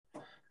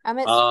I'm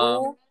at Um,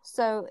 school,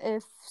 so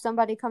if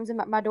somebody comes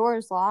in, my door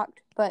is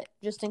locked, but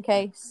just in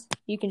case,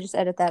 you can just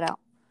edit that out.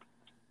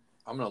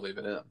 I'm gonna leave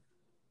it in.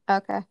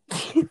 Okay.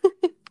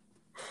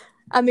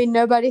 I mean,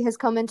 nobody has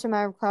come into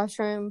my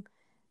classroom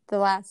the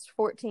last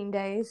 14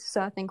 days,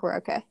 so I think we're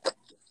okay.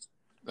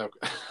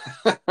 Okay.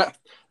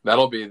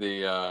 That'll be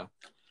the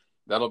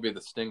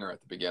stinger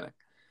at the beginning.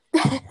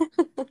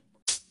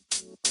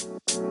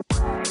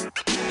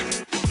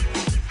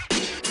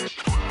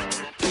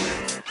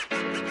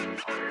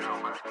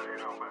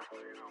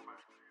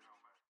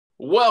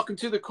 Welcome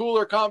to the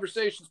Cooler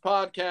Conversations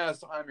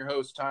podcast. I'm your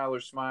host,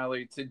 Tyler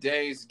Smiley.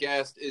 Today's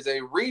guest is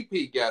a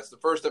repeat guest, the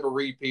first ever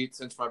repeat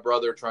since my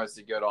brother tries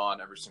to get on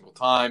every single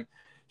time.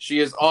 She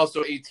is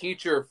also a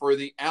teacher for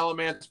the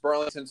Alamance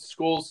Burlington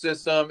school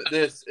system.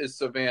 This is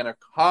Savannah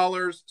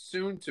Collars,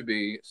 soon to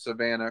be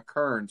Savannah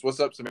Kearns. What's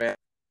up, Savannah?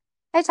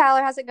 Hey,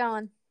 Tyler, how's it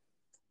going?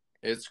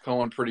 It's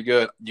going pretty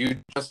good. You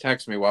just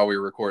texted me while we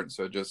were recording,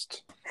 so it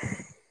just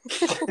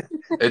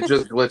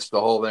glitched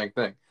the whole dang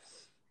thing.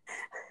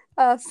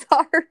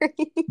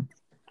 Sorry.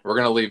 We're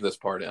gonna leave this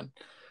part in.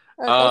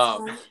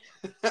 That's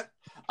fine.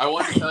 I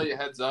wanted to tell you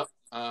heads up.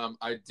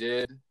 I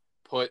did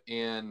put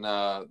in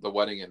the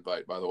wedding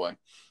invite, by the way.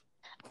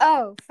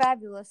 Oh,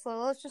 fabulous. So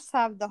let's just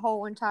have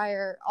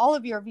all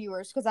of your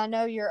viewers, because I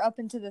know you're up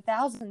into the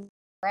thousands,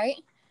 right?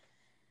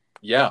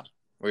 Yeah,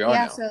 we are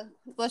Yeah, now. so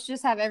let's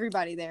just have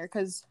everybody there,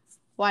 because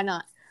why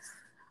not?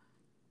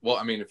 Well,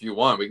 I mean, if you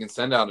want, we can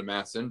send out a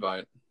mass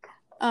invite.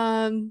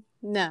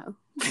 No.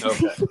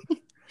 Okay.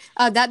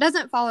 That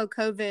doesn't follow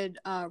COVID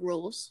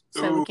rules,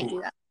 so we can't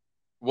do that.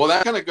 Well,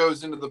 that kind of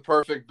goes into the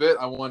perfect bit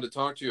I wanted to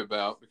talk to you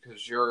about,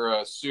 because you're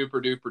a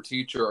super duper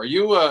teacher. Are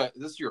you,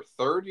 this is your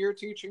third year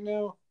teaching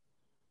now?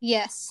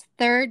 Yes,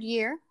 third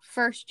year,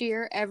 first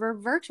year ever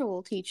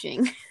virtual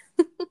teaching.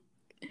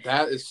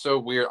 That is so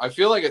weird. I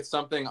feel like it's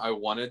something I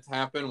wanted to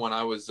happen when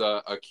I was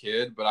a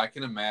kid, but I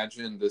can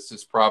imagine this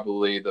is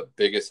probably the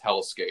biggest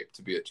hellscape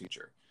to be a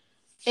teacher.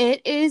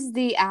 It is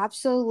the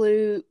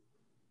absolute,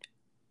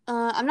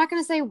 I'm not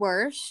going to say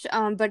worst,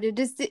 but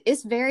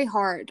it's very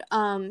hard.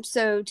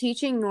 So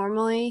teaching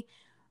normally,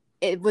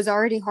 it was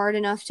already hard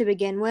enough to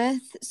begin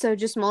with. So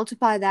just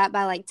multiply that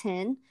by like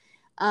 10.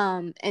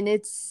 And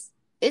it's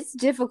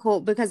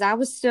difficult because I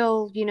was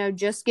still,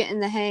 just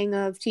getting the hang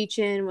of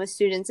teaching with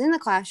students in the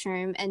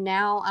classroom. And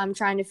now I'm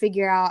trying to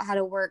figure out how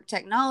to work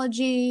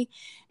technology.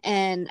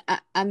 And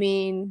I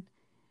mean,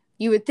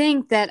 you would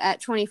think that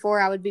at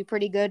 24, I would be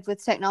pretty good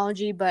with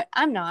technology, but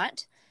I'm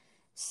not.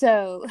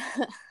 So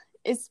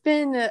it's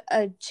been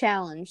a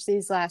challenge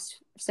these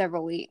last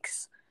several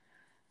weeks.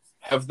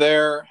 Because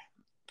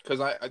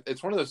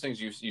it's one of those things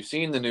you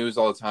see in the news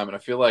all the time, and I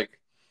feel like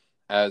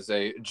as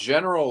a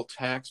general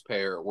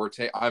taxpayer,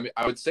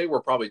 I would say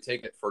we're probably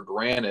taking it for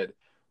granted.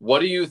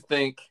 What do you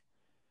think?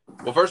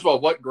 Well, first of all,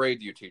 what grade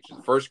do you teach?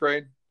 First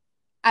grade?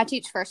 I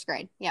teach first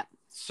grade. Yep.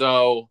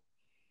 So,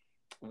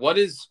 what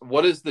is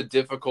the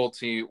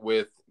difficulty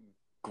with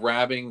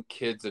grabbing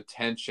kids'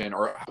 attention,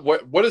 or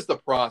what is the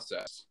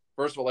process?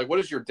 First of all, like, what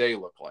does your day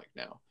look like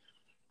now?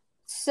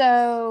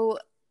 So,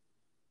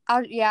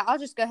 I'll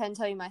just go ahead and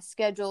tell you my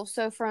schedule.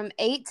 So from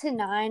 8 to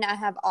 9, I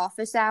have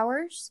office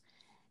hours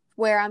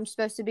where I'm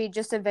supposed to be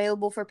just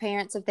available for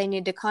parents if they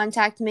need to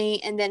contact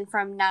me. And then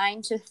from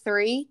 9 to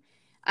 3,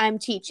 I'm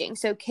teaching.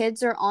 So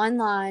kids are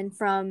online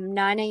from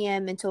 9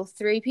 a.m. until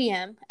 3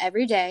 p.m.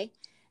 every day.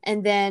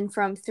 And then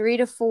from 3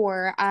 to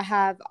 4, I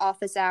have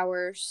office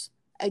hours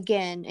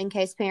again in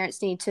case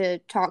parents need to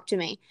talk to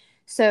me.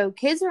 So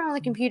kids are on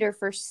the computer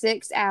for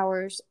 6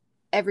 hours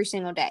every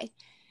single day.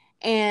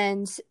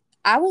 And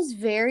I was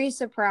very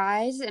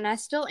surprised, and I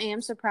still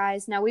am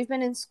surprised. Now, we've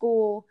been in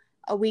school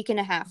a week and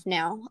a half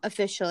now,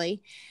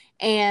 officially,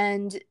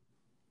 and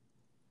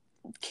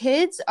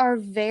kids are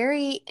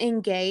very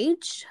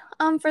engaged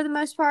for the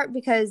most part,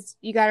 because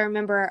you got to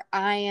remember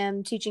I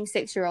am teaching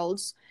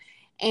 6-year-olds,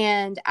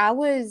 and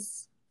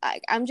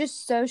I'm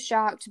just so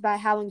shocked by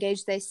how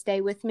engaged they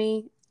stay with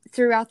me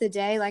throughout the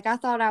day. Like, I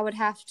thought I would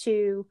have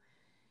to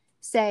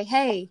say,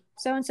 hey,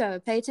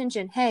 so-and-so, pay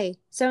attention. Hey,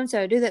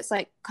 so-and-so, do this.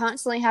 Like,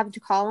 constantly having to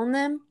call on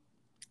them.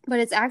 But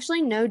it's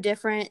actually no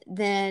different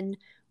than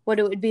what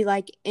it would be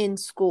like in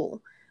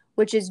school,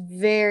 which is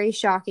very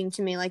shocking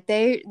to me. Like,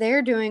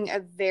 they're doing a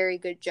very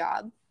good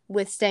job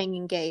with staying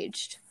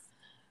engaged.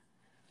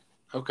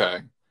 Okay.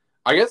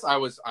 I guess I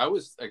was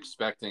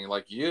expecting,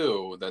 like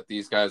you, that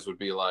these guys would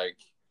be like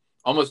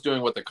almost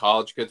doing what the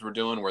college kids were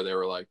doing, where they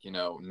were like,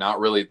 not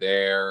really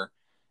there,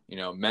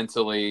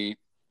 mentally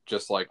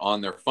just like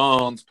on their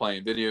phones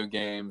playing video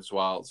games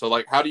so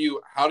like how do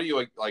you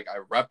like I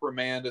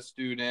reprimand a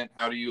student?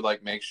 How do you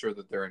like make sure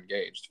that they're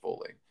engaged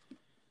fully?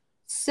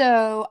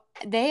 So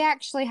they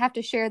actually have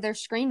to share their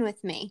screen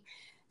with me.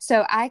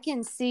 So I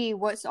can see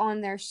what's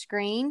on their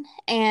screen,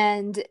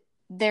 and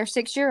they're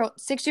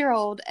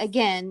 6-year-old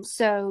again.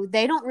 So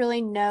they don't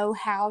really know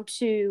how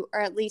to, or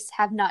at least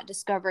have not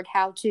discovered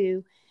how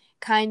to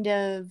kind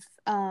of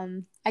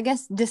I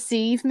guess,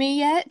 deceive me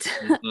yet.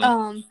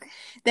 Mhm.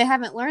 They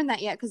haven't learned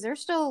that yet because they're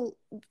still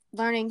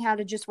learning how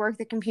to just work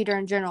the computer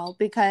in general,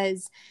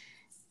 because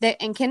they,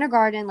 in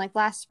kindergarten, like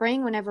last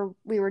spring, whenever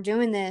we were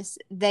doing this,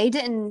 they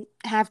didn't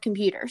have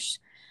computers.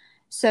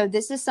 So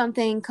this is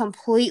something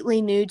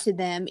completely new to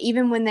them.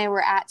 Even when they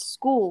were at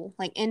school,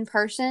 like in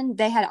person,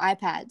 they had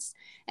iPads.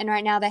 And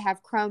right now they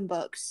have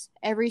Chromebooks.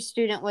 Every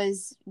student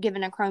was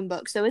given a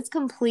Chromebook. So it's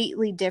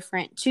completely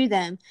different to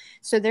them.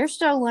 So they're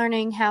still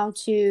learning how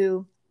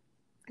to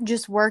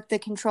just work the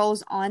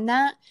controls on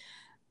that.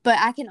 But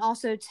I can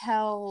also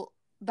tell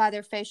by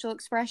their facial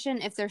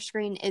expression if their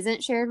screen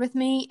isn't shared with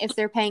me, if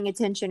they're paying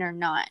attention or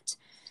not.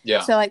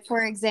 Yeah. So, like,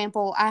 for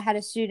example, I had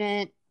a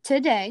student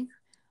today.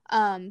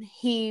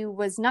 He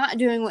was not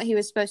doing what he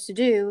was supposed to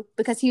do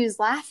because he was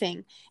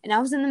laughing, and I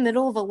was in the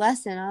middle of a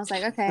lesson. I was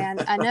like, okay,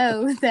 I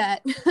know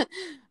that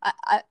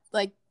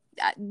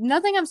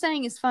nothing I'm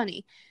saying is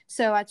funny.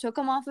 So I took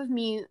him off of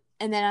mute,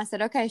 and then I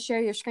said, okay,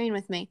 share your screen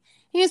with me.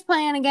 He was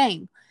playing a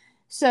game.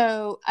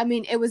 So, I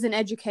mean, it was an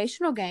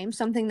educational game,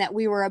 something that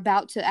we were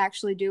about to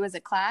actually do as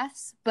a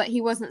class, but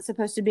he wasn't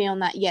supposed to be on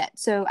that yet.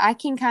 So I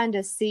can kind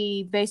of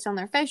see, based on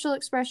their facial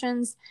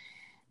expressions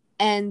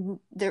and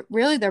their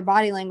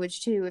body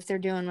language too, if they're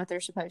doing what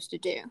they're supposed to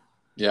do.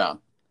 Yeah.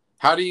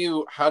 How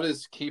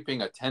does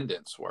keeping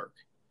attendance work?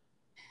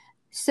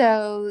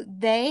 So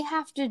they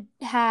have to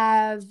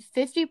have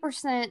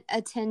 50%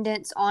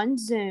 attendance on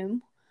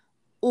Zoom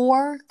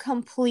or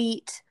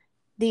complete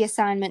the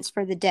assignments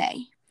for the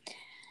day.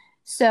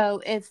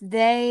 So if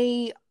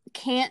they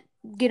can't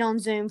get on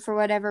Zoom for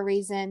whatever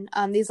reason,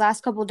 these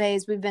last couple of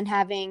days we've been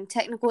having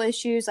technical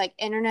issues, like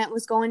internet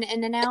was going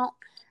in and out.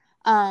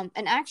 And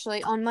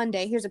actually on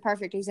Monday, here's a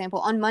perfect example.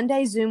 On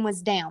Monday, Zoom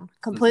was down,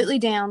 completely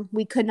down.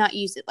 We could not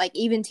use it. Like,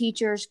 even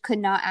teachers could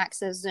not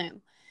access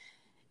Zoom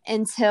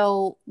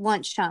until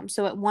lunchtime.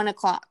 So at 1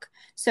 o'clock.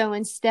 So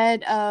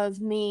instead of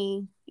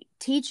me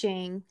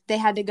teaching, they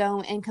had to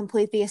go and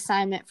complete the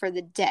assignment for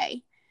the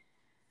day,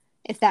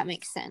 if that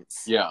makes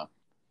sense. Yeah.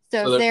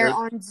 So So if they're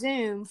on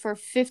Zoom for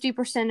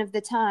 50% of the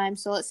time,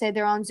 so let's say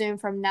they're on Zoom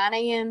from 9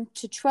 a.m.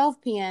 to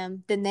 12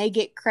 p.m., then they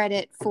get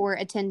credit for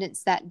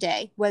attendance that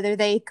day, whether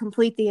they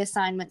complete the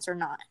assignments or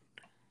not.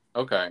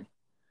 okay.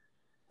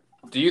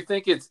 Do you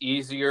think it's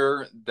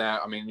easier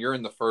that, I mean, you're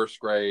in the first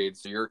grade,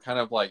 so you're kind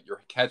of like,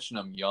 you're catching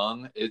them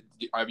young.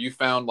 Have you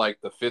found like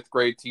the fifth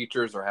grade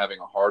teachers are having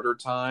a harder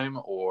time,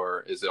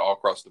 or is it all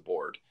across the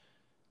board?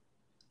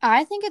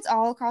 I think it's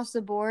all across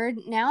the board.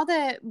 Now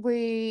that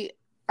we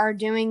are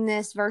doing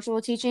this virtual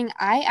teaching,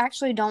 I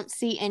actually don't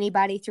see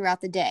anybody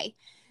throughout the day.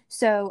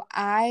 So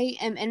I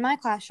am in my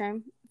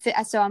classroom.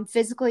 So I'm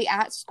physically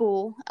at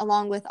school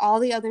along with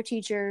all the other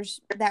teachers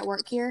that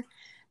work here,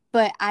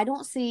 but I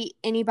don't see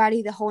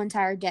anybody the whole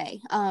entire day.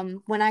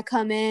 When I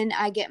come in,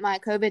 I get my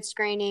COVID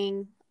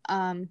screening,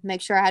 make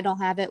sure I don't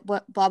have it,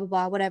 blah, blah,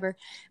 blah, whatever.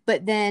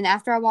 But then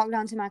after I walk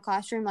down to my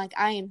classroom, like,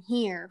 I am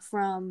here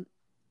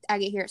I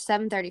get here at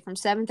 7:30, from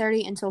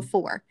 7:30 until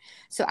 4.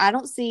 So I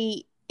don't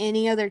see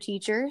any other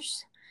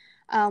teachers,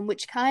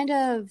 which kind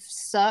of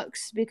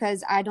sucks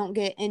because I don't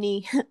get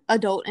any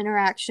adult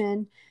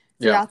interaction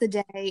Yeah. throughout the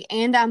day.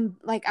 And I'm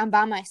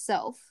by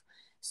myself.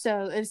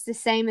 So it's the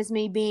same as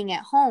me being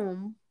at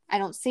home. I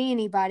don't see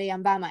anybody.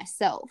 I'm by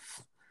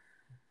myself.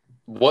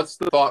 What's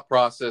the thought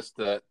process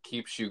that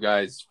keeps you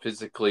guys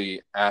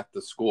physically at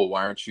the school?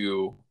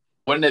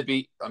 Wouldn't it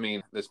be, I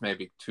mean, this may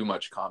be too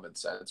much common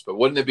sense, but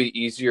wouldn't it be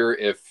easier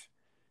if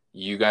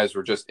you guys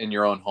were just in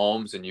your own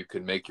homes and you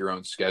could make your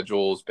own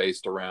schedules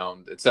based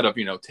around, instead of,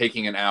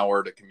 taking an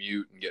hour to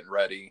commute and getting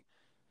ready?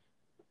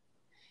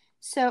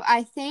 So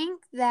I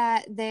think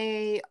that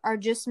they are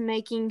just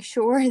making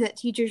sure that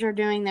teachers are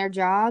doing their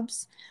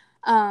jobs.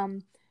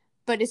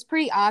 But it's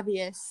pretty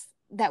obvious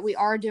that we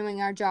are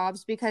doing our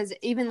jobs, because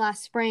even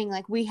last spring,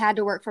 like, we had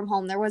to work from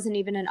home. There wasn't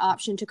even an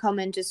option to come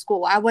into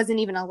school. I wasn't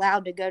even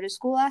allowed to go to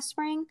school last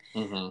spring.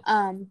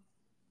 Mm-hmm.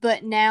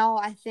 But now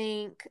I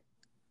think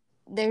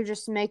they're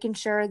just making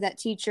sure that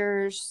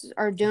teachers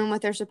are doing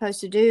what they're supposed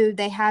to do.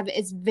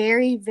 It's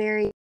very,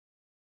 very,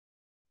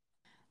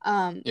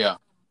 Yeah.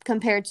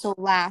 compared to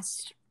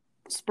last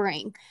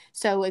spring.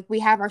 So, like, we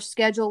have our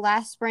schedule.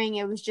 Last spring,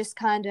 it was just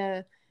kind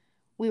of,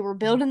 we were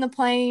building the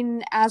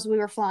plane as we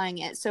were flying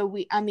it. So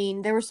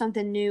there was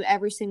something new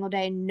every single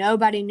day.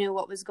 Nobody knew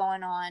what was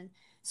going on.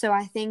 So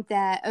I think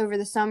that over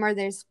the summer,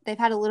 they've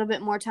had a little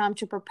bit more time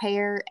to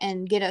prepare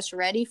and get us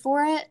ready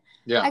for it.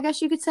 Yeah. I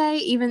guess you could say,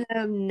 even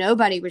though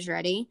nobody was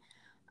ready.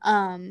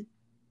 And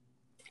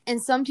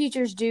some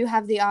teachers do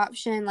have the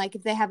option, like,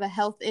 if they have a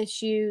health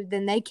issue,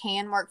 then they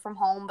can work from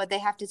home, but they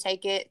have to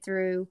take it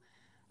through,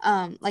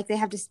 they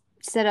have to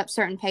set up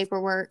certain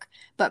paperwork.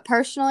 But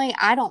personally,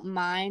 I don't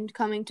mind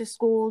coming to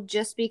school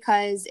just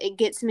because it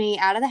gets me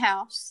out of the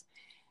house,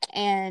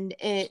 and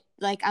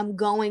I'm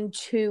going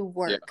to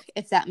work,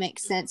 if that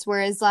makes sense.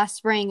 Whereas last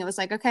spring, it was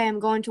like, okay, I'm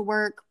going to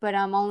work, but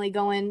I'm only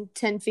going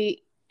 10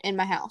 feet in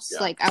my house.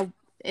 Yeah.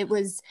 It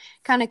was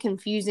kind of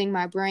confusing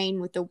my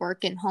brain with the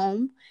work and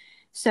home.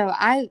 So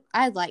I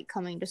like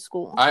coming to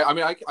school. I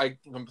mean, I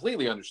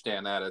completely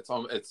understand that.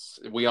 It's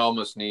we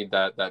almost need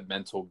that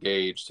mental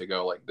gauge to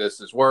go like,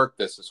 this is work,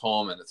 this is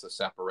home, and it's a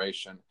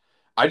separation.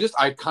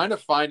 I kind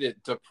of find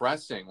it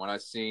depressing when I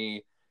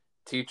see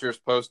teachers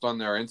post on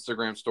their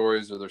Instagram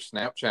stories or their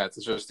Snapchats.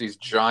 It's just these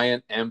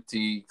giant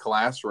empty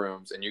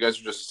classrooms, and you guys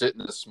are just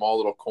sitting in a small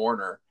little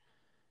corner,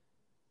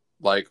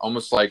 like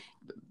almost like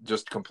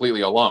just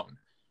completely alone.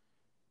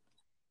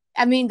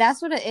 I mean,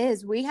 that's what it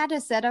is. We had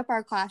to set up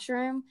our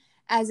classroom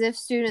as if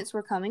students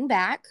were coming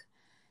back.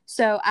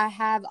 So I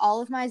have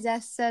all of my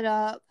desks set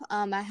up.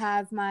 I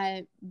have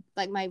my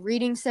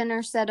reading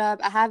center set up.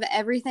 I have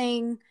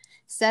everything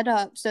set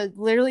up so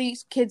literally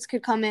kids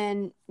could come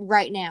in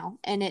right now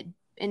and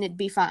it'd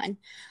be fine.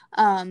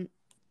 Yeah,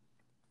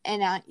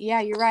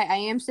 you're right. I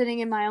am sitting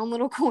in my own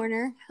little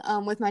corner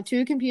with my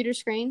 2 computer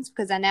screens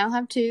because I now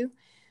have 2.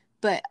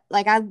 But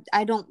like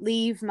I don't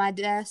leave my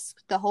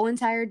desk the whole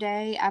entire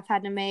day. I've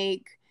had to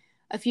make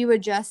a few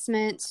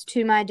adjustments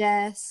to my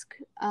desk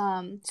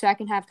so I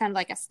can have kind of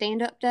like a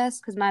stand-up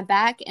desk because my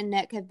back and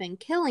neck have been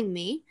killing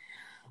me.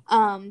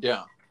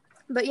 Yeah.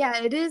 But yeah,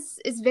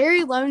 it's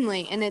very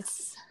lonely and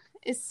it's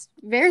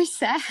very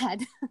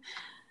sad.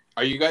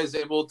 Are you guys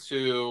able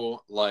to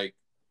like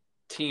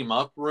team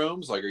up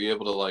rooms? Like, are you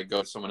able to like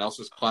go to someone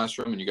else's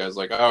classroom and you guys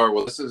like, oh,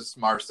 well, this is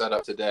our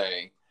setup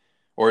today?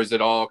 Or is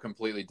it all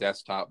completely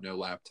desktop, no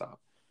laptop?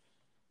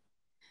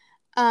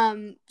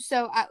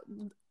 So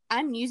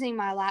I'm using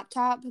my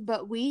laptop,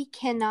 but we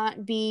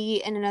cannot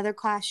be in another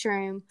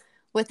classroom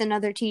with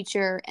another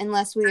teacher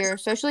unless we are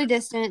socially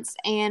distanced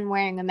and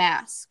wearing a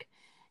mask.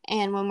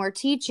 And when we're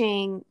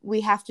teaching,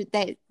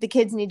 the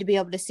kids need to be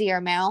able to see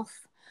our mouth,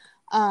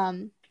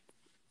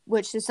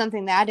 which is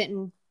something that I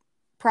didn't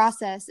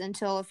process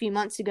until a few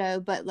months ago.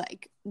 But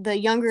like the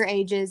younger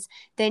ages,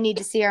 they need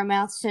to see our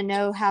mouths to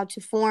know how to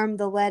form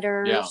the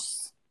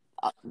letters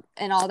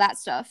and all that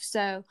stuff.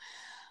 So,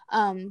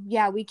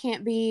 yeah, we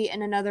can't be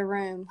in another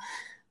room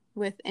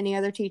with any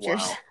other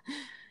teachers. Wow.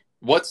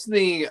 What's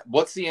the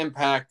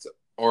impact?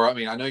 Or I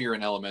mean, I know you're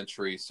in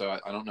elementary, so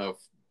I don't know if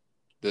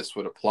this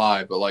would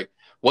apply, but like,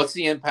 what's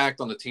the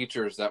impact on the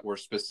teachers that were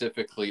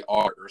specifically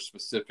art or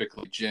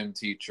specifically gym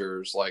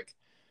teachers? Like,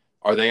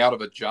 are they out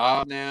of a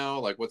job now?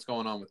 Like, what's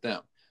going on with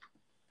them?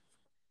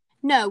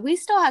 No, we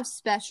still have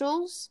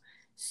specials.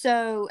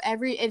 So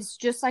it's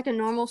just like a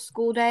normal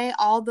school day.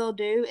 All they'll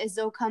do is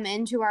they'll come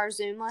into our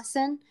Zoom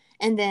lesson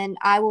and then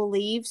I will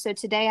leave. So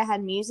today I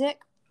had music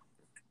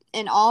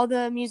and all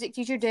the music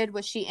teacher did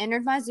was she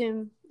entered my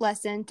Zoom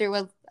lesson through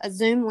a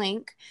Zoom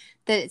link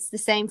that it's the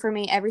same for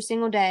me every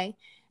single day.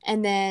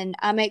 And then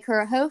I make her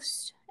a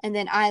host and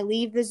then I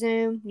leave the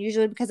Zoom,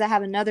 usually because I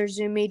have another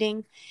Zoom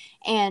meeting.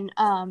 And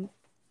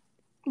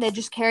they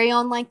just carry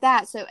on like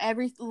that. So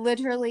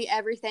literally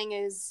everything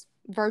is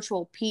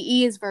virtual.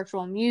 PE is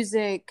virtual,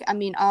 music. I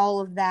mean, all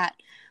of that,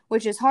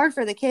 which is hard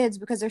for the kids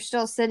because they're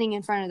still sitting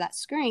in front of that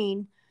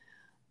screen,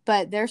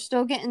 but they're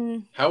still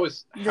getting. How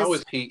is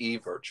PE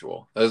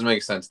virtual? That doesn't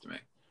make sense to me.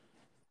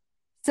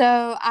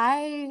 So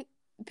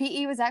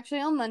PE was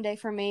actually on Monday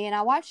for me, and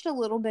I watched a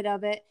little bit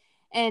of it.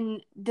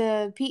 And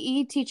the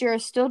PE teacher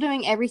is still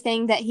doing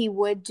everything that he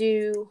would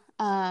do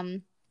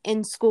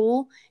in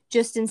school,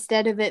 just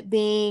instead of it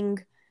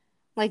being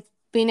like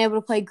being able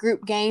to play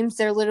group games,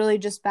 they're literally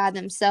just by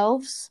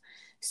themselves.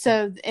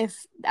 So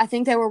I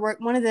think they were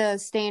one of the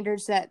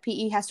standards that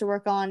PE has to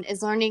work on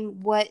is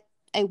learning what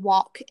a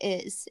walk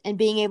is and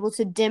being able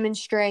to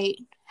demonstrate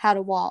how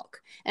to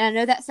walk. And I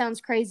know that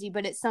sounds crazy,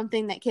 but it's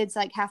something that kids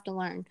like have to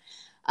learn.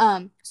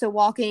 So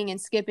walking and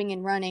skipping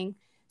and running.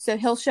 So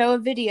he'll show a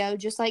video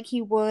just like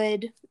he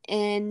would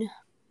in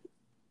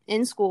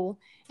school,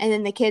 and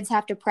then the kids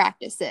have to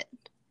practice it,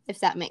 if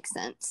that makes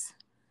sense.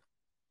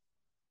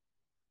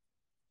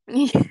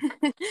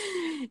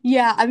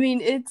 Yeah, I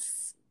mean,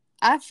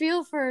 I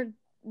feel for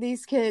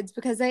these kids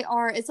because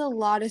it's a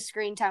lot of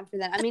screen time for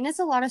them. I mean, it's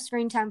a lot of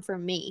screen time for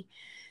me,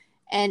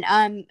 and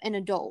I'm an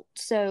adult,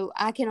 so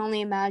I can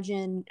only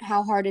imagine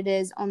how hard it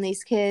is on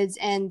these kids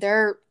and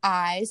their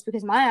eyes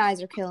because my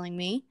eyes are killing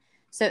me.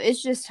 So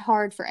it's just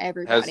hard for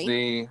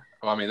everybody.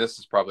 I mean, this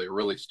is probably a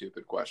really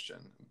stupid question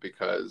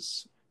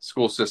because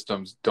school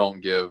systems don't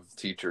give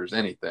teachers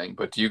anything,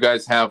 but do you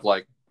guys have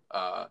like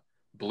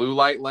blue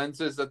light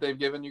lenses that they've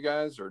given you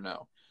guys or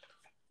no?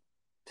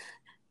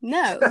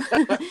 No.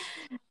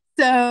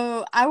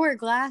 So I wear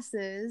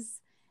glasses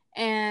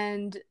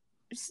and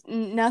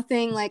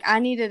nothing, like I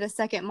needed a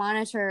second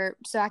monitor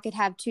so I could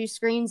have 2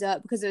 screens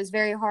up because it was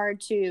very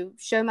hard to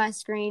show my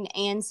screen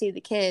and see the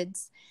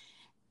kids.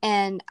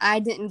 And I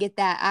didn't get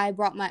that. I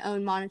brought my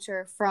own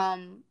monitor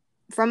from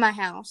my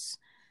house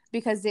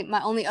because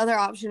my only other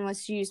option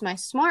was to use my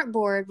smart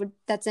board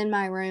that's in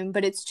my room,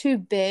 but it's too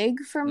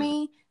big for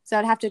me. So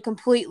I'd have to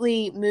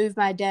completely move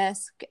my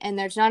desk and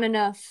there's not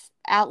enough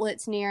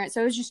outlets near it. So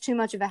it was just too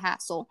much of a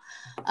hassle.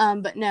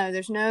 But no,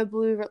 there's no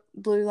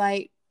blue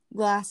light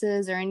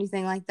glasses or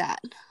anything like that.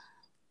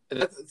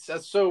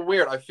 That's so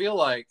weird. I feel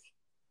like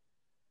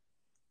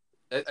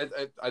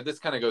this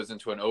kind of goes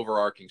into an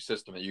overarching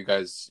system that you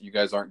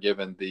guys aren't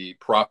given the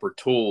proper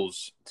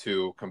tools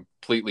to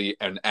completely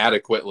and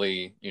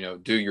adequately,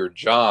 do your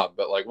job.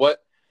 But like,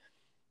 what,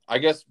 I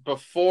guess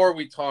before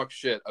we talk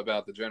shit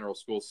about the general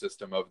school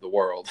system of the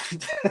world,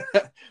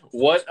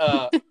 what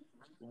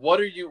what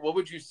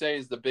would you say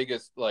is the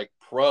biggest like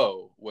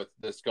pro with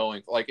this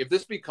going, like if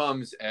this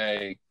becomes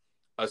a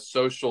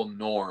social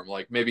norm,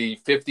 like maybe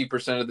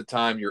 50% of the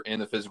time you're in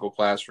the physical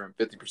classroom,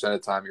 50% of the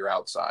time you're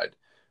outside.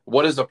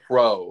 What is a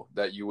pro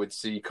that you would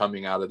see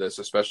coming out of this,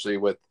 especially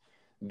with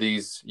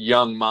these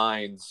young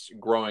minds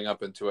growing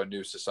up into a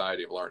new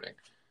society of learning?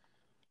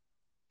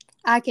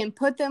 I can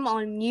put them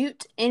on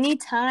mute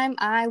anytime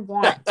I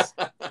want.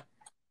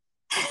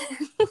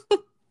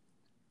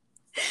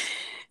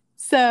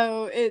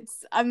 So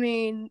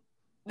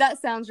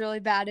that sounds really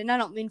bad, and I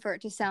don't mean for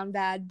it to sound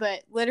bad,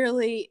 but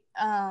literally,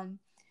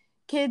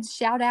 kids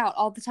shout out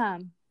all the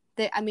time.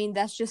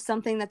 That's just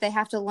something that they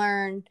have to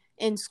learn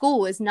in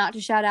school, is not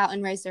to shout out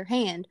and raise their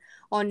hand.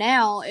 Well,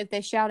 now if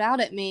they shout out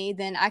at me,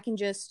 then I can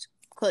just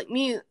click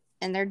mute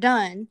and they're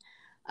done.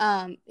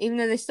 Even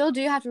though they still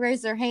do have to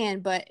raise their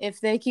hand, but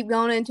if they keep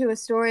going into a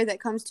story that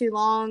comes too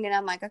long and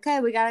I'm like, okay,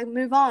 we got to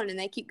move on, and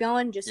they keep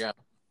going, just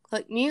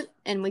click mute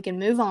and we can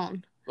move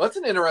on. Well, that's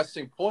an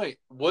interesting point.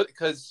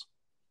 Because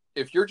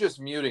if you're just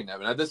muting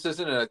them, and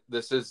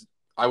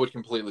I would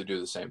completely do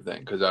the same thing,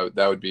 because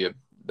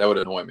that would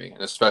annoy me.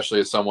 And especially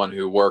as someone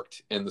who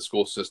worked in the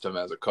school system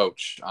as a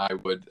coach, I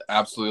would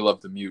absolutely love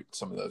to mute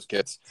some of those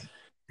kids.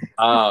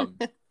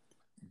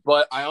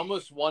 But I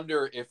almost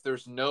wonder if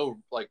there's no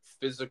like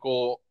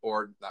physical,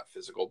 or not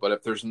physical, but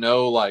if there's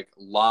no like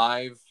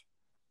live,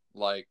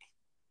 like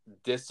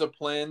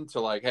discipline to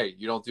like, hey,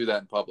 you don't do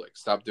that in public.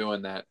 Stop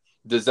doing that.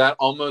 Does that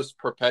almost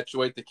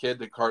perpetuate the kid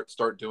to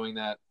start doing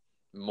that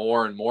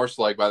more and more?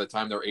 So like by the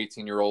time they're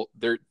 18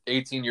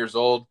 years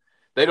old,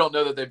 they don't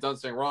know that they've done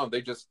something wrong.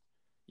 They just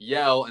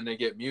yell and they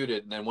get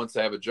muted. And then once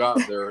they have a job,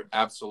 they're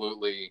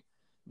absolutely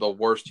the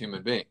worst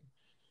human being.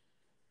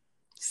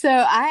 So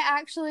I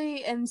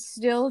actually am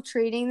still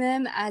treating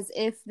them as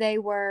if they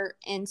were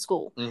in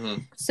school.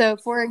 Mm-hmm. So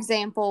for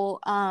example,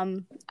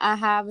 I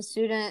have a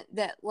student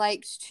that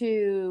likes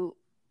to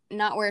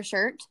not wear a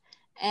shirt,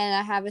 and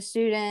I have a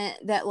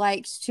student that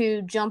likes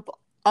to jump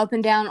up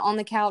and down on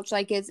the couch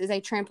like it's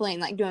a trampoline,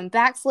 like doing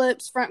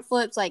backflips, front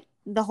flips, like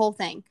the whole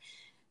thing.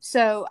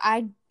 So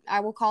I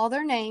will call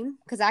their name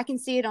because I can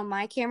see it on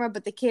my camera,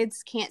 but the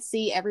kids can't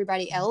see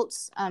everybody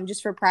else,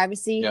 just for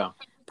privacy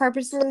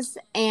purposes.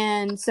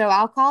 And so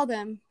I'll call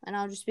them and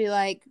I'll just be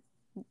like,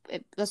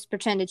 let's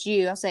pretend it's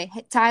you. I'll say,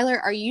 hey, Tyler,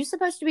 are you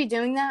supposed to be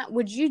doing that?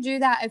 Would you do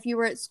that if you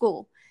were at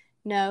school?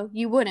 No,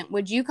 you wouldn't.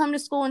 Would you come to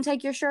school and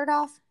take your shirt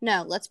off?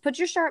 No, let's put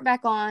your shirt back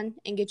on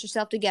and get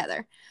yourself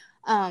together.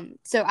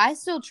 So I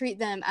still treat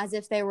them as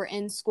if they were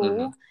in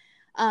school,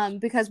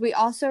 because we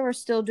also are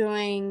still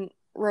doing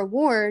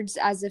rewards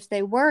as if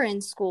they were in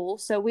school.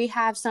 So we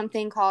have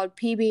something called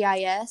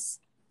PBIS,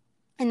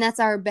 and that's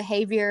our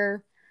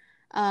behavior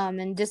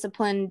and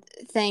discipline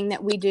thing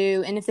that we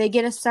do. And if they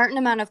get a certain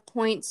amount of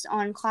points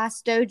on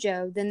Class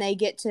Dojo, then they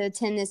get to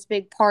attend this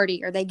big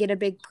party, or they get a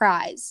big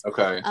prize.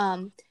 Okay.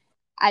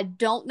 I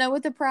don't know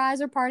what the prize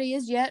or party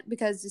is yet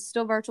because it's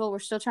still virtual. We're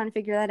still trying to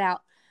figure that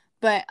out.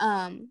 But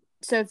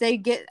so if they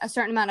get a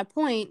certain amount of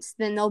points,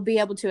 then they'll be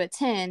able to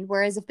attend.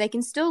 Whereas if they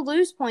can still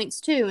lose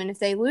points too, and if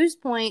they lose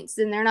points,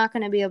 then they're not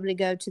going to be able to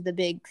go to the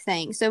big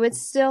thing. So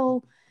it's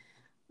still,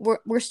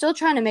 we're still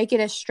trying to make it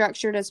as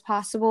structured as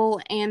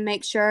possible and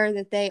make sure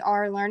that they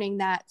are learning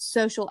that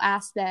social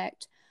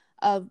aspect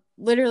of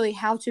literally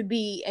how to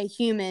be a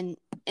human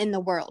in the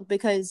world,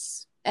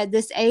 because at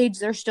this age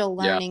they're still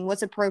learning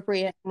what's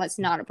appropriate and what's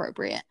not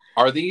appropriate.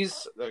 Are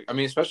these,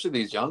 especially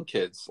these young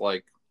kids,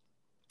 like,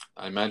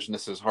 I imagine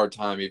this is a hard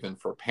time even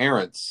for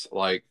parents.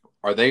 Like,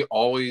 are they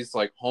always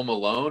like home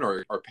alone,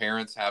 or are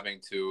parents having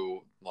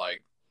to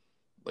like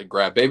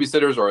grab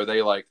babysitters, or are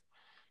they like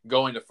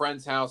going to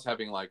friends' house,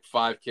 having like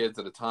 5 kids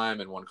at a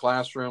time in one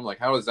classroom? Like,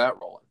 how is that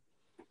rolling?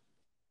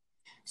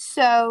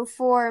 So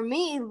for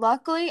me,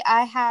 luckily,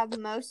 I have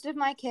most of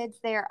my kids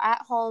there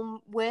at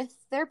home with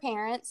their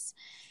parents.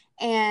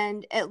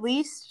 And at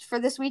least for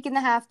this week and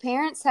a half,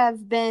 parents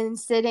have been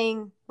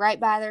sitting right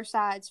by their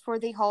sides for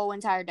the whole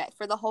entire day,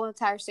 for the whole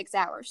entire 6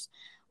 hours,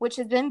 which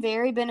has been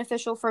very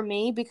beneficial for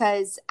me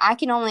because I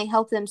can only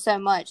help them so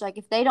much. Like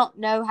if they don't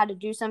know how to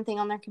do something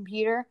on their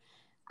computer,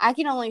 I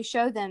can only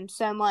show them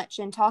so much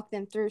and talk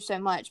them through so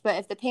much. But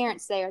if the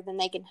parent's there, then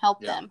they can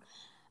help them.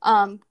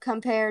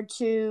 Compared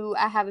to,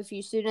 I have a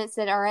few students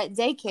that are at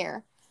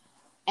daycare,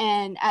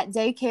 and at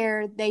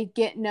daycare, they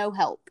get no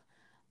help.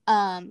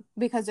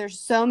 Because there's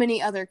so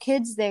many other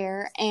kids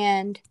there,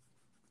 and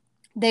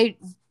they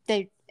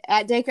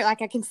at daycare,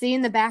 like I can see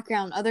in the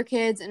background other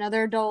kids and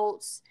other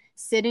adults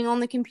sitting on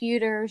the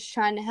computers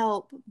trying to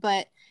help.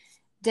 But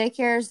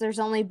daycares, there's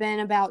only been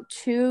about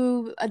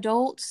 2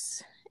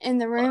 adults in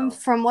the room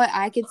from what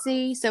I could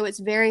see. So it's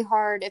very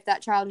hard if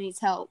that child needs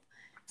help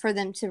for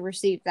them to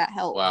receive that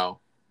help. Wow.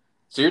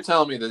 So you're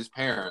telling me these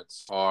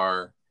parents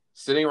are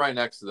sitting right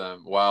next to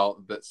them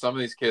while some of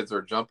these kids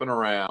are jumping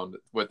around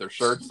with their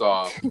shirts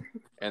off,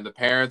 and the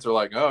parents are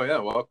like, "Oh yeah,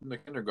 welcome to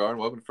kindergarten,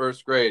 welcome to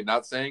first grade,"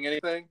 not saying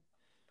anything.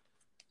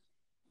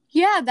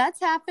 Yeah, that's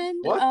happened.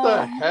 What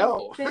the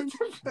hell?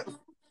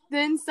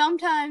 Then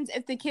sometimes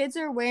if the kids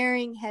are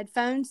wearing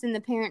headphones, then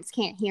the parents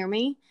can't hear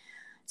me.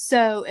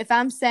 So if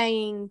I'm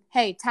saying,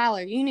 hey,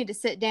 Tyler, you need to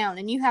sit down,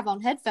 and you have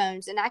on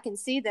headphones and I can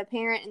see the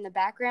parent in the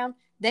background,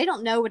 they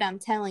don't know what I'm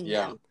telling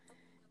them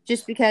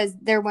just because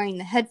they're wearing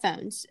the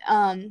headphones.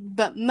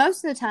 But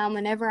most of the time,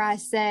 whenever I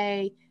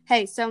say,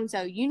 hey,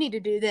 so-and-so, you need to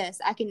do this,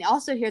 I can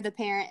also hear the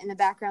parent in the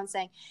background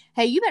saying,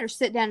 hey, you better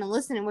sit down and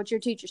listen to what your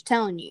teacher's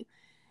telling you.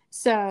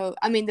 So,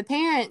 I mean, the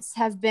parents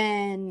have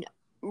been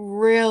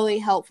really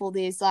helpful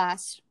these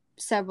last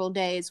several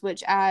days,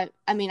 which I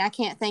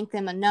can't thank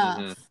them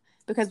enough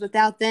because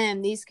without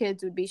them, these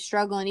kids would be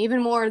struggling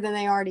even more than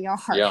they already are.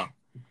 Yeah.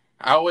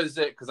 How is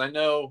it? Because I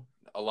know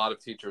a lot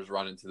of teachers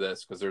run into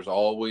this because there's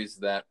always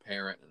that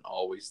parent and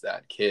always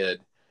that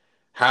kid.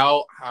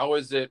 How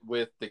is it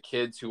with the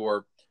kids who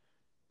are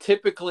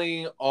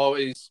typically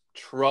always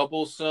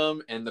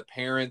troublesome and the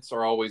parents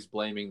are always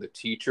blaming the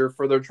teacher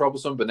for their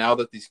troublesome, but now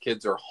that these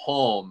kids are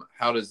home,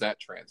 how does that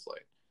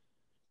translate?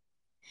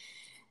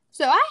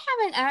 So I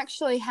haven't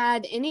actually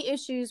had any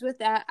issues with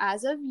that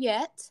as of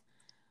yet.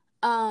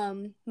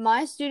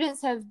 My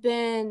students have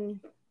been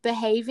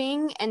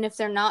behaving, and if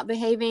they're not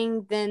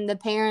behaving, then the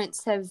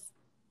parents have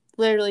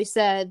literally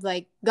said,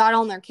 like, got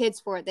on their kids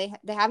for it. They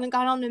haven't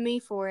got on to me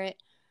for it,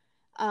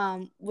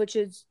 which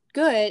is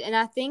good. And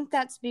I think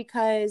that's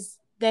because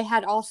they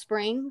had all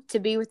spring to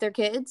be with their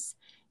kids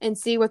and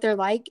see what they're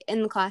like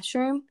in the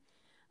classroom.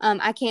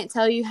 I can't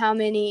tell you how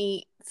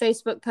many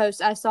Facebook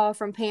posts I saw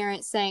from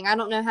parents saying, I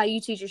don't know how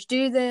you teachers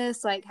do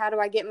this. Like, how do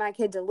I get my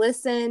kid to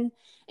listen?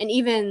 And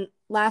even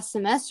last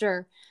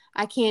semester,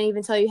 I can't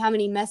even tell you how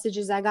many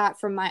messages I got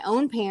from my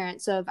own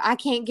parents of, I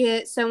can't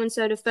get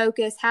so-and-so to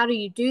focus. How do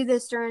you do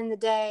this during the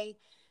day?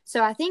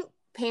 So I think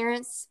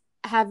parents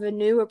have a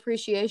new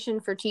appreciation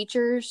for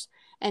teachers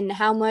and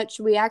how much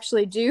we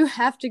actually do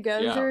have to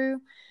go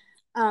through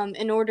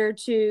in order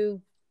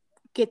to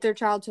get their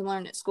child to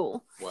learn at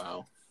school.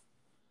 Wow.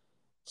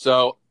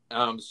 So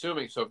I'm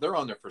assuming, so if they're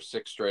on there for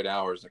 6 straight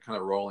hours, and kind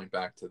of rolling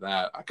back to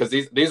that, because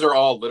these are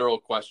all literal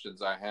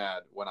questions I had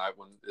when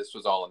this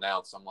was all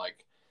announced. I'm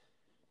like,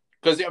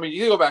 because I mean,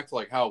 you go back to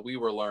like how we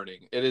were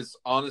learning. It is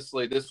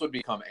honestly, this would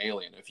become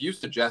alien if you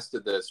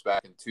suggested this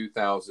back in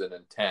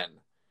 2010.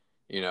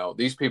 You know,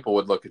 these people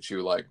would look at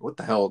you like, what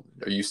the hell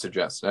are you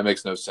suggesting? That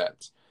makes no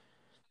sense.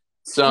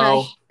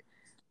 So,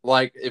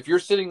 like, if you're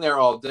sitting there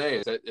all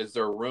day, is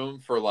there room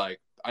for, like,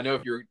 I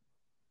know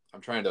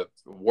I'm trying to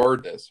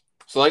word this.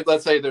 So, like,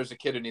 let's say there's a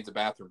kid who needs a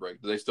bathroom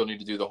break. Do they still need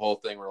to do the whole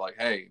thing where, like,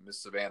 hey, Miss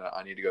Savannah,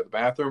 I need to go to the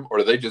bathroom? Or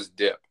do they just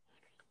dip?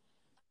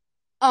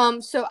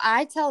 So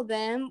I tell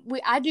them,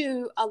 I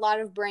do a lot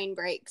of brain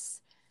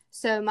breaks.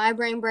 So my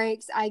brain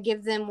breaks, I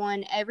give them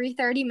one every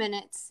 30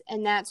 minutes,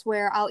 and that's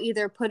where I'll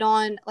either put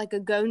on like a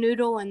Go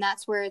Noodle, and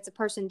that's where it's a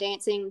person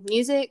dancing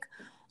music,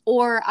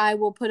 or I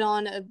will put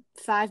on a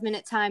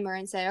 5-minute timer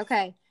and say,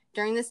 okay,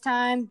 during this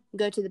time,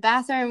 go to the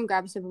bathroom,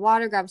 grab a sip of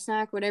water, grab a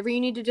snack, whatever you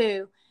need to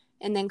do,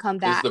 and then come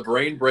back. Is the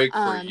brain break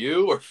for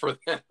you or for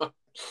them?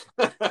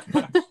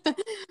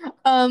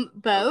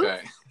 Both.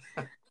 Okay.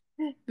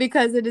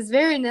 Because it is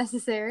very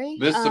necessary.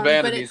 Miss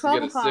Savannah needs to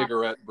get a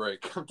cigarette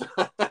break.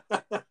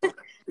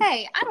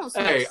 Hey, I don't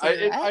smoke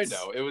cigarettes. I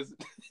know. It was...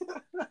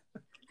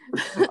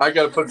 I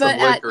got to put some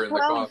liquor in the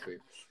coffee.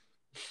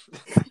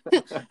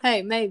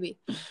 Hey, maybe.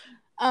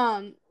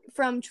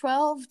 From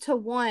 12 to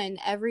 1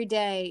 every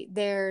day,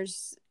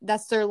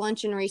 that's their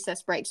lunch and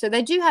recess break. So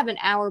they do have an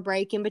hour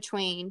break in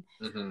between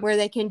where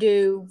they can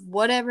do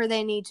whatever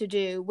they need to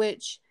do,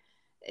 which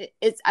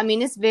it's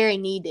very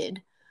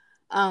needed.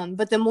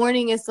 But the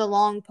morning is the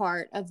long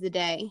part of the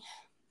day.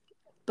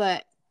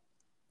 But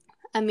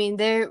I mean,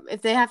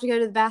 if they have to go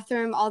to the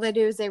bathroom, all they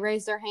do is they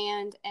raise their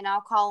hand and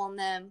I'll call on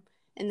them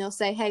and they'll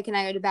say, hey, can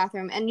I go to the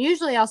bathroom? And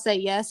usually I'll say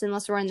yes,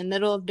 unless we're in the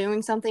middle of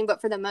doing something.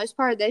 But for the most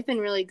part, they've been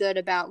really good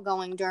about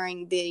going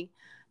during the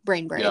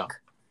brain break. Yeah.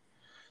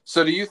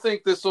 So do you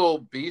think this will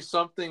be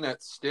something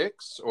that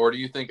sticks, or do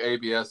you think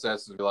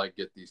ABSS is like,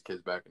 get these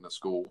kids back into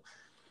school?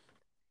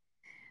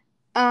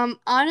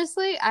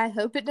 Honestly, I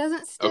hope it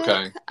doesn't stick.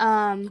 Okay.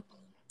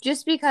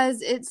 Just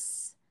because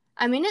it's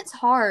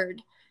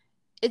hard.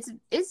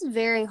 It's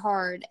very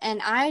hard. And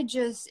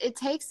it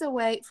takes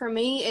away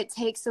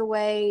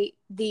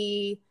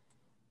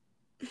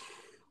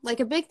like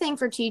a big thing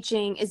for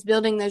teaching is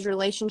building those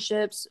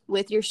relationships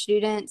with your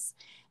students.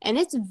 And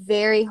it's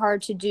very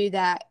hard to do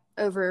that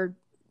over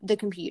the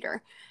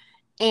computer.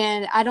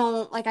 And I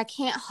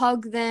can't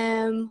hug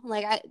them.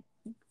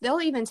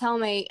 They'll even tell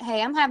me,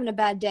 hey, I'm having a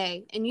bad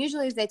day. And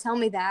usually if they tell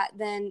me that,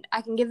 then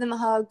I can give them a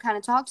hug, kind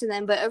of talk to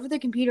them. But over the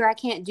computer, I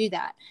can't do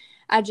that.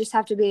 I just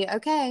have to be,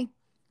 okay,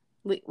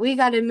 we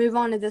got to move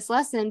on to this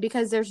lesson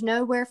because there's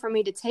nowhere for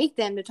me to take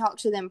them to talk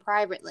to them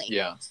privately.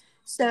 Yeah.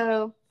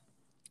 So,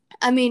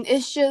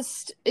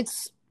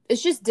 it's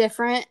it's just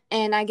different.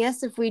 And I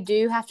guess if we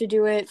do have to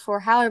do it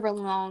for however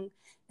long,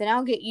 then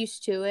I'll get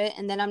used to it.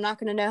 And then I'm not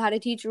going to know how to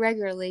teach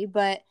regularly.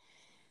 But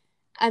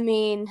I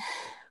mean,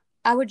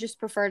 I would just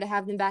prefer to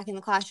have them back in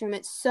the classroom.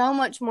 It's so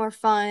much more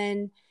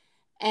fun.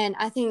 And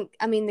I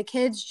mean, the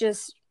kids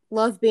just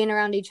love being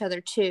around each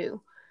other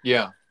too.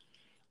 Yeah.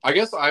 I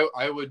guess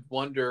I would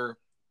wonder,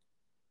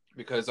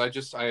 because I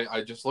just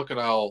look at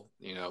how,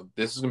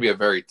 this is going to be a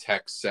very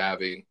tech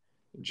savvy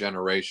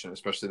generation,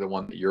 especially the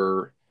one that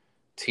you're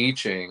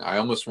teaching. I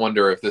almost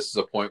wonder if this is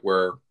a point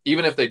where,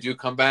 even if they do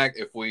come back,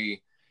 if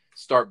we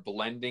start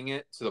blending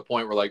it to the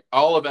point where like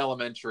all of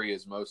elementary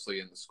is mostly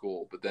in the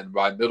school, but then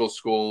by middle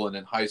school and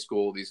in high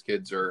school, these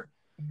kids are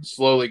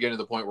slowly getting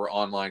to the point where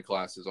online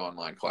class is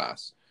online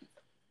class.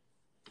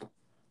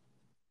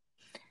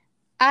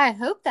 I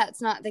hope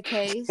that's not the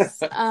case.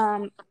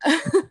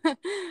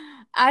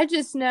 I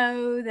just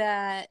know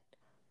that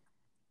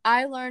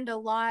I learned a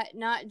lot,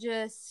 not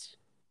just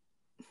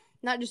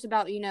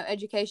about,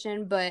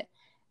 education, but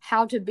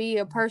how to be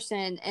a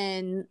person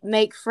and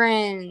make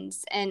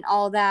friends and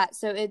all that.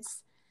 So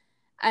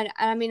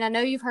I mean, I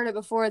know you've heard it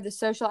before, the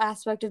social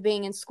aspect of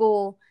being in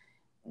school.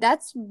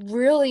 That's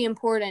really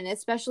important,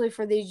 especially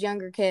for these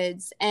younger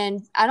kids.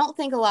 And I don't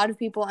think a lot of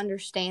people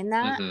understand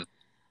that.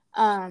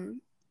 Mm-hmm.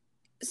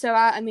 So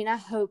I mean, I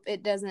hope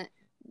it doesn't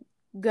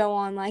go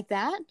on like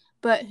that,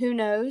 but who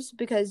knows?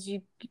 Because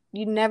you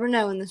never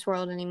know in this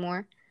world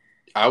anymore.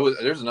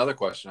 There's another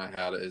question I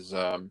had is,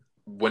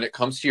 when it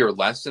comes to your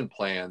lesson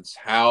plans,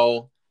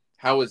 how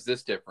is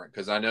this different?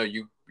 Because I know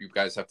you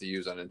guys have to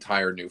use an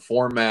entire new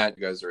format.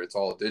 It's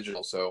all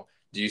digital. So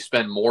do you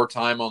spend more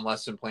time on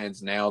lesson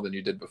plans now than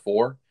you did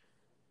before?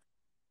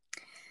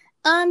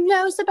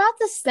 No, it's about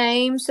the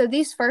same. So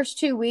these first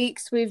 2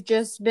 weeks, we've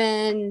just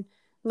been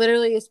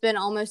it's been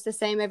almost the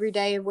same every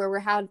day, where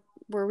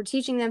we're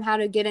teaching them how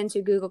to get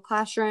into Google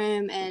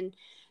Classroom and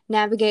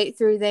navigate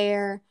through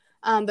there.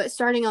 But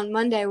starting on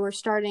Monday, we're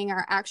starting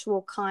our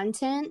actual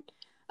content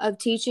of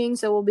teaching.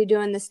 So we'll be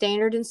doing the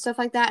standard and stuff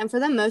like that. And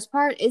for the most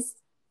part, it's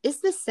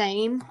the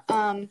same.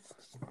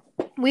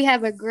 We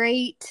have a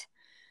great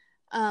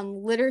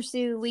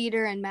literacy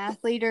leader and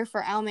math leader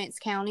for Alamance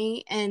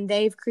County, and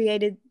they've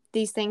created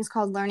these things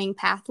called learning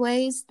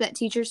pathways that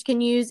teachers can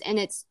use.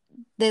 And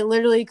they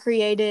literally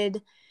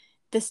created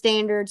the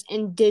standards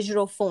in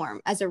digital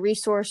form as a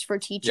resource for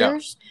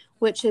teachers,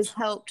 which has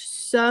helped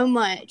so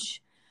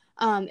much.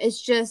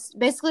 It's just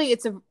basically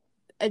it's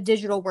a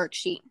digital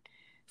worksheet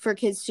for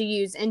kids to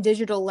use and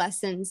digital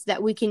lessons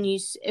that we can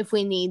use if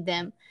we need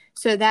them.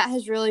 So that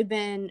has really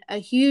been a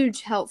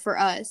huge help for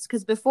us,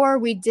 because before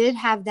we did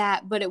have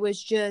that, but it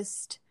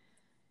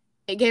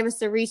gave us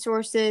the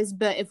resources.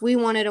 But if we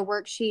wanted a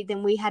worksheet,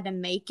 then we had to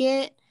make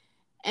it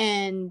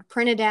and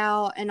print it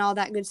out and all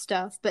that good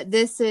stuff. But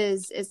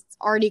it's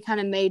already kind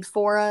of made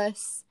for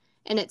us,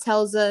 and it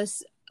tells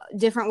us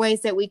different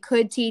ways that we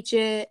could teach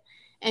it,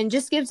 and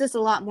just gives us a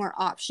lot more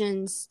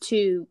options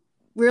to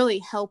really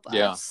help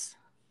us.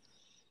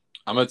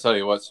 I'm going to tell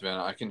you what,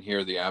 Savannah, I can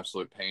hear the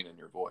absolute pain in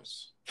your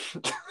voice.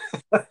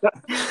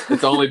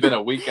 It's only been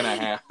a week and a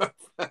half.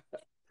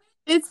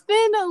 It's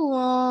been a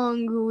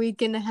long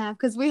week and a half,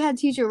 because we had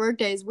teacher work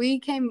days.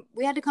 We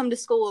had to come to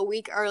school a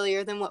week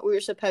earlier than what we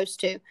were supposed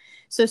to.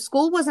 So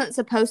school wasn't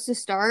supposed to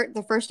start.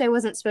 The first day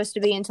wasn't supposed to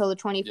be until the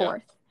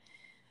 24th.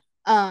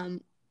 Yeah.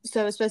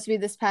 So it was supposed to be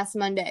this past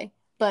Monday,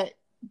 but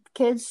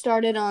kids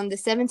started on the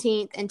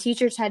 17th, and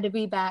teachers had to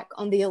be back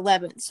on the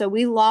 11th. So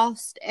we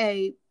lost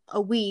a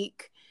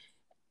week.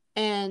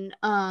 And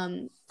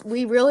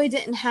we really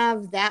didn't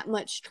have that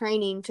much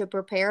training to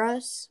prepare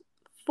us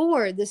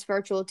for this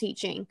virtual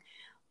teaching,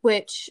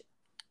 which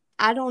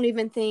I don't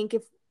even think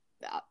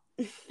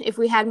if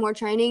we had more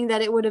training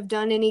that it would have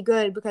done any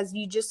good, because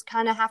you just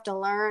kind of have to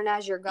learn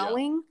as you're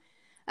going.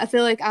 Yeah. I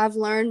feel like I've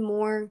learned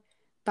more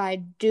by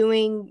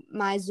doing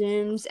my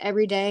Zooms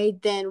every day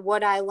than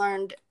what I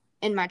learned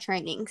in my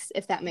trainings,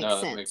 if that makes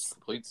sense. That makes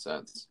complete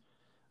sense.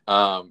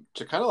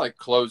 To kind of like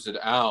close it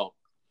out,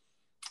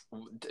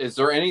 is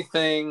there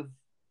anything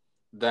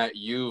that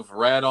you've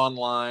read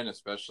online,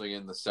 especially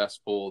in the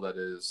cesspool that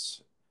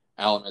is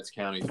Alamance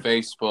County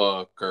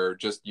Facebook, or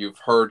just you've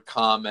heard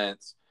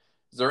comments?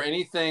 Is there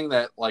anything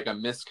that, like, a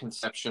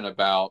misconception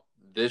about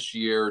this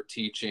year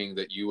teaching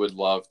that you would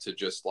love to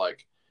just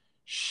like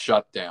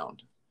shut down?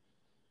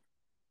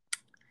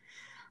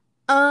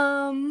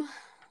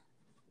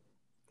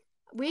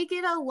 We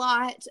get a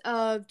lot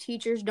of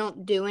teachers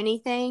don't do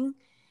anything.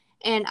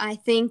 And I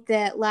think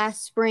that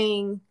last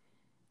spring,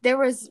 there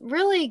was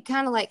really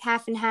kind of like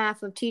half and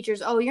half of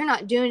teachers. Oh, you're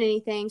not doing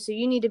anything, so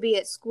you need to be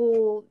at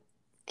school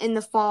in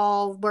the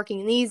fall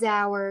working these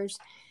hours.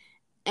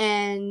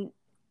 And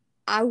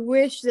I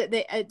wish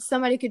that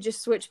somebody could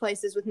just switch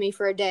places with me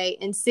for a day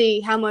and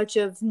see how much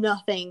of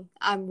nothing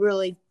I'm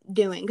really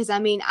doing. Because, I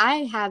mean,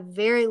 I have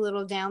very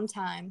little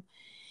downtime.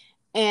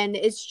 And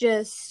it's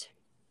just,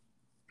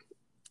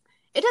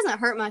 it doesn't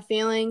hurt my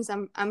feelings.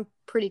 I'm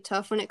pretty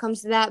tough when it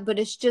comes to that. But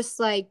it's just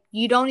like,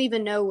 you don't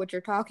even know what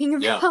you're talking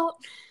about.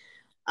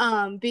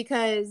 Yeah.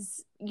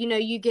 Because,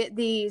 you get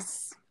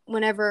these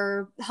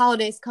whenever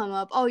holidays come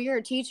up, oh, you're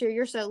a teacher,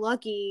 you're so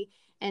lucky.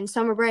 And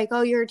summer break,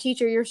 oh, you're a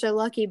teacher, you're so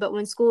lucky. But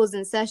when school is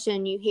in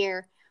session, you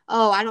hear,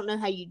 oh, I don't know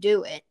how you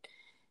do it.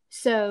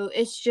 So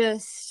it's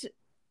just,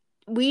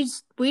 we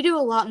do a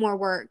lot more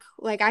work.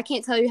 Like, I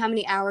can't tell you how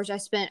many hours I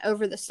spent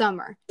over the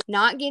summer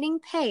not getting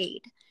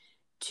paid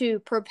to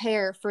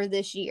prepare for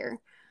this year.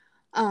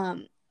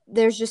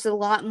 There's just a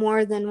lot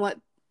more than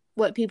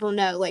what people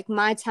know. Like,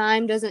 my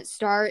time doesn't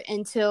start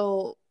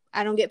until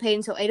I don't get paid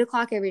until 8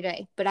 o'clock every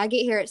day, but I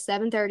get here at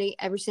 7:30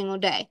 every single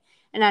day.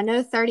 And I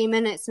know 30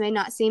 minutes may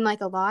not seem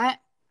like a lot,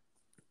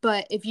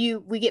 but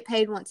we get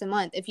paid once a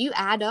month. If you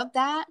add up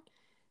that,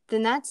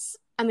 then that's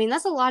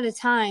a lot of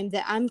time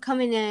that I'm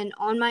coming in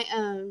on my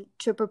own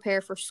to prepare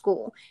for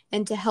school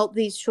and to help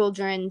these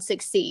children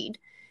succeed.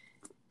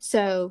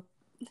 So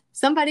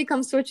somebody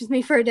come switch with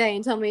me for a day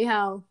and tell me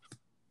how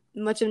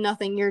much of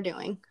nothing you're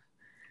doing.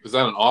 Is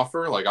that an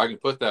offer? Like, I can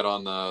put that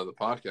on the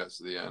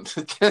podcast at the end.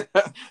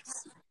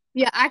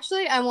 Yeah,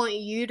 actually, I want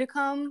you to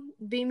come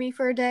be me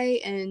for a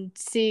day and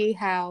see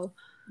how.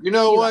 You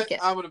know what? Like,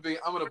 I'm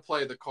gonna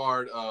play the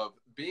card of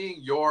being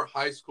your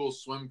high school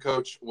swim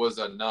coach was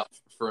enough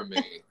for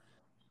me.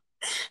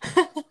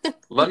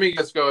 Let me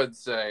just go ahead and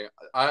say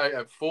I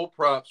have full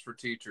props for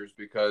teachers,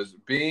 because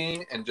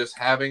being and just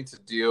having to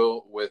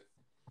deal with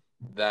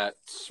that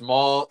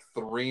small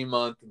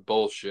 3-month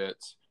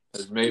bullshit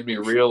has made me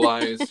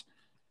realize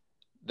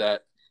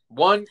that,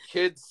 one,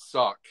 kids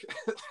suck.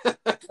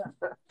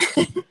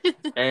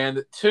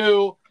 And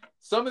two,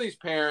 some of these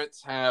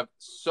parents have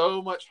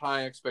so much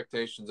high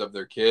expectations of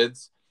their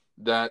kids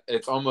that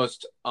it's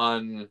almost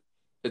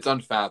it's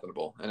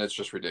unfathomable, and it's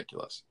just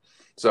ridiculous.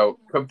 So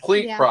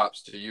complete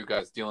props to you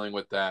guys dealing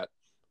with that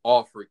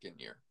all freaking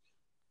year.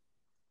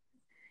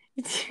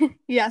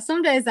 Yeah,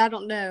 some days I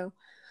don't know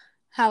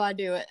how I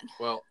do it.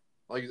 Well,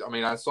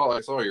 I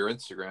saw your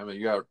Instagram, and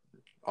you got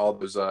all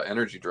those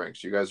energy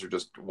drinks. You guys are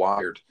just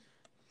wired.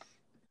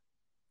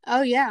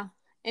 Oh yeah,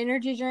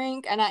 energy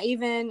drink, and I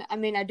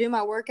do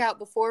my workout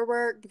before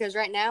work, because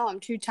right now I'm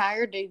too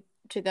tired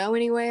to go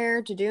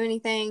anywhere, to do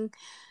anything.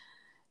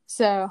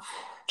 So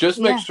just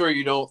make sure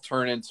you don't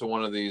turn into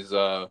one of these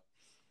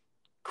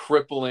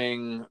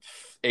crippling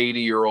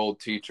 80-year-old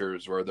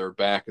teachers where their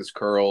back is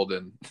curled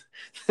and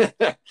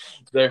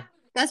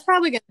that's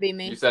probably gonna be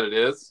me. You said it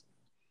is?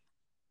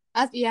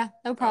 Yeah,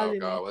 that'll probably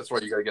be me. That's why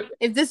you gotta get.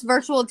 If this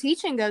virtual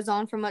teaching goes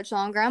on for much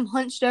longer, I'm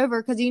hunched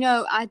over, because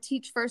I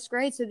teach first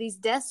grade, so these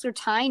desks are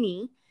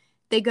tiny.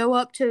 They go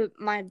up to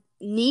my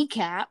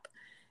kneecap,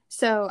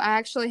 so I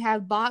actually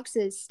have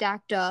boxes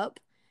stacked up,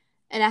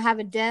 and I have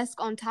a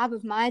desk on top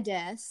of my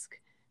desk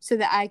so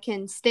that I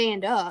can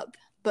stand up.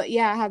 But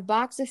yeah, I have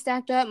boxes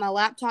stacked up, my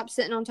laptop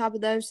sitting on top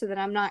of those so that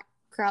I'm not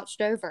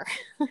crouched over.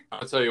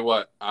 I'll tell you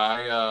what,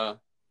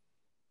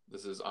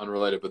 this is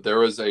unrelated, but there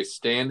was a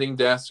standing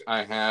desk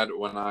I had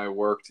when I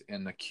worked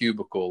in the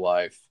cubicle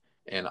life,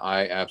 and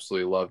I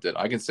absolutely loved it.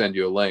 I can send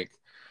you a link.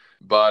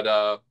 But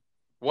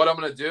what I'm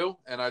going to do,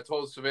 and I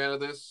told Savannah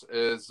this,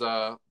 is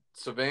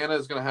Savannah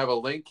is going to have a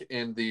link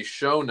in the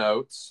show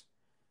notes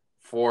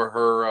for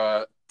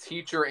her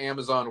teacher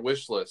Amazon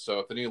wish list. So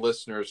if any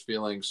listeners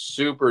feeling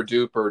super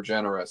duper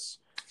generous,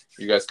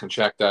 you guys can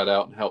check that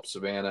out and help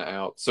Savannah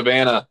out.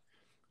 Savannah,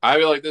 I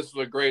feel like this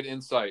was a great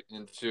insight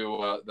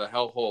into the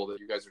hellhole that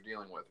you guys are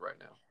dealing with right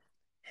now.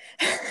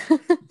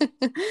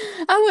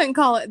 I wouldn't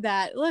call it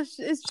that.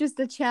 It's just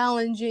a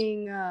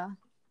challenging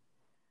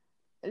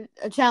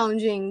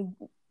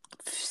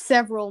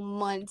several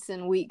months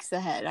and weeks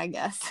ahead, I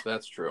guess.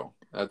 That's true.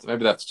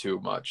 Maybe that's too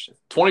much.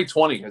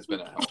 2020 has been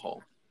a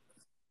hellhole.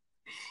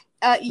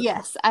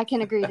 Yes, I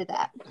can agree to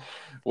that.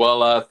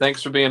 Well,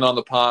 thanks for being on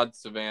the pod,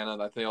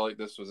 Savannah. I feel like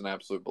this was an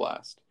absolute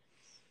blast.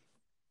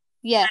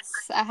 Yes,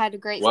 I had a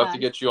great time. We'll have to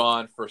get you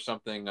on for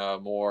something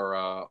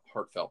more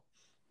heartfelt.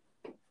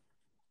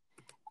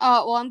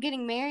 Well, I'm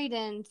getting married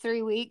in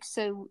 3 weeks,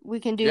 so we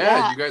can do that.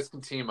 Yeah, you guys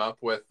can team up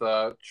with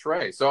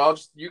Trey. So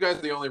you guys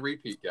are the only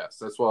repeat guests.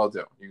 That's what I'll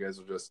do. You guys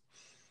will just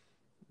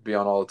be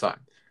on all the time.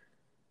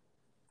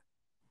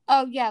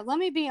 Oh, yeah, let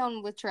me be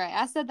on with Trey.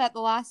 I said that the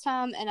last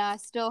time, and I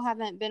still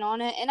haven't been on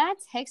it. And I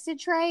texted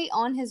Trey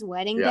on his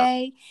wedding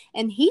day,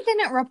 and he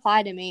didn't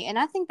reply to me, and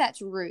I think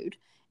that's rude.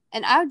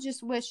 And I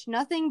just wish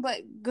nothing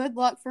but good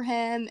luck for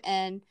him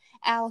and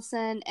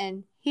Allison,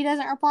 and he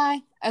doesn't reply?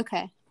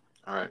 Okay.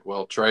 All right.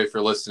 Well, Trey, if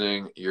you're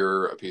listening,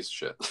 you're a piece of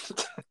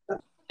shit.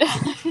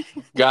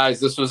 Guys,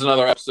 this was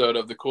another episode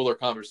of the Cooler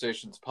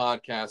Conversations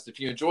podcast. If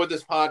you enjoyed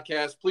this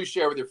podcast, please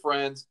share with your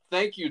friends.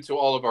 Thank you to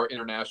all of our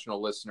international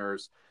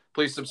listeners.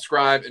 Please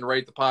subscribe and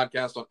rate the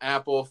podcast on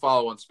Apple.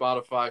 Follow on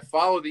Spotify.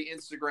 Follow the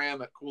Instagram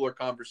at Cooler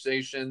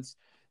Conversations.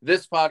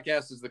 This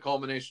podcast is the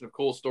culmination of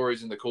cool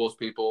stories and the coolest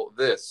people.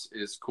 This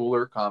is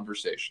Cooler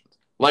Conversations.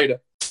 Later.